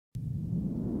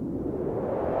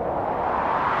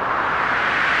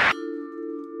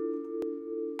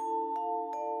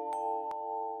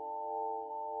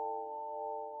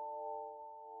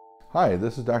Hi,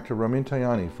 this is Dr.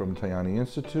 Tayani from Tayani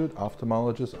Institute,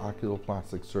 ophthalmologist,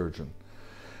 oculoplastic surgeon.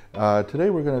 Today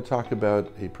we're going to talk about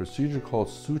a procedure called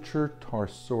suture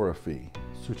tarsorrhaphy.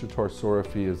 Suture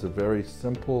tarsorrhaphy is a very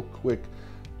simple, quick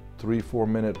 3-4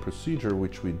 minute procedure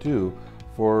which we do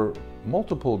for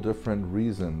multiple different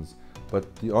reasons,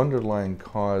 but the underlying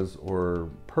cause or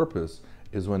purpose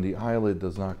is when the eyelid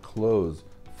does not close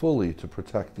fully to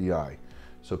protect the eye.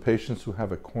 So patients who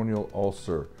have a corneal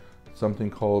ulcer, something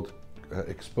called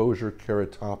exposure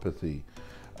keratopathy,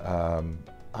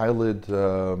 eyelid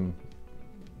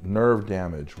nerve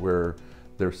damage where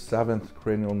their 7th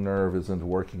cranial nerve isn't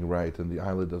working right and the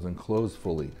eyelid doesn't close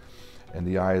fully and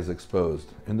the eye is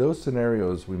exposed. In those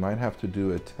scenarios, we might have to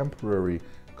do a temporary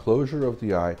closure of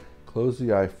the eye, close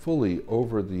the eye fully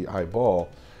over the eyeball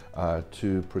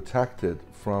to protect it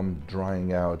from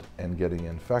drying out and getting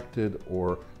infected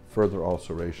or further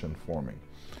ulceration forming.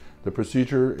 The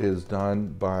procedure is done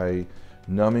by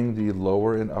numbing the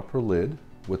lower and upper lid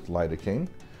with lidocaine,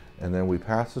 and then we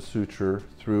pass the suture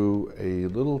through a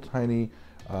little tiny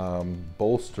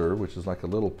bolster, which is like a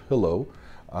little pillow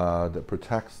that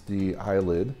protects the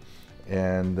eyelid,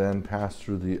 and then pass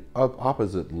through the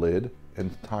opposite lid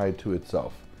and tied to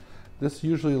itself. This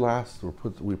usually lasts,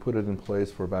 we put it in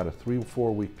place for about a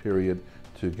 3-4 week period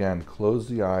to again close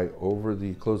the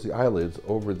eyelids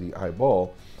over the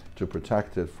eyeball to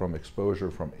protect it from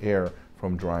exposure, from air,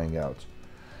 from drying out.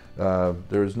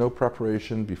 There is no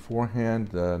preparation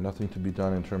beforehand, nothing to be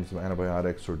done in terms of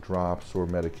antibiotics or drops or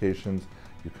medications.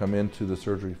 You come into the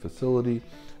surgery facility,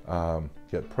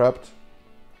 get prepped,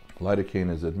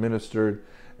 lidocaine is administered,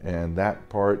 and that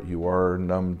part you are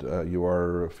numbed, you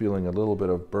are feeling a little bit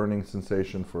of burning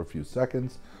sensation for a few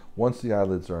seconds. Once the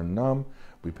eyelids are numb,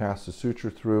 we pass the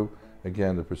suture through.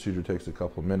 Again, the procedure takes a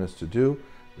couple minutes to do.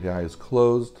 The eye is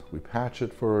closed, we patch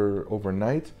it for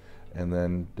overnight, and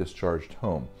then discharged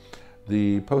home.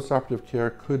 The postoperative care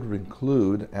could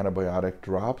include antibiotic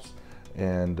drops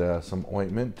and some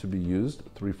ointment to be used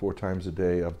 3-4 times a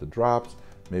day of the drops,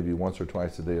 maybe once or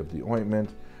twice a day of the ointment.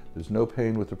 There's no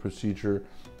pain with the procedure,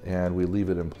 and we leave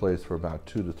it in place for about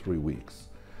 2 to 3 weeks.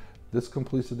 This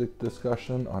completes the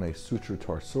discussion on a suture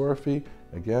tarsorrhaphy.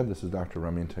 Again, this is Dr.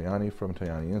 Tayani from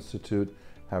Tayani Institute.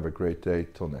 Have a great day.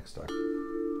 Till next time.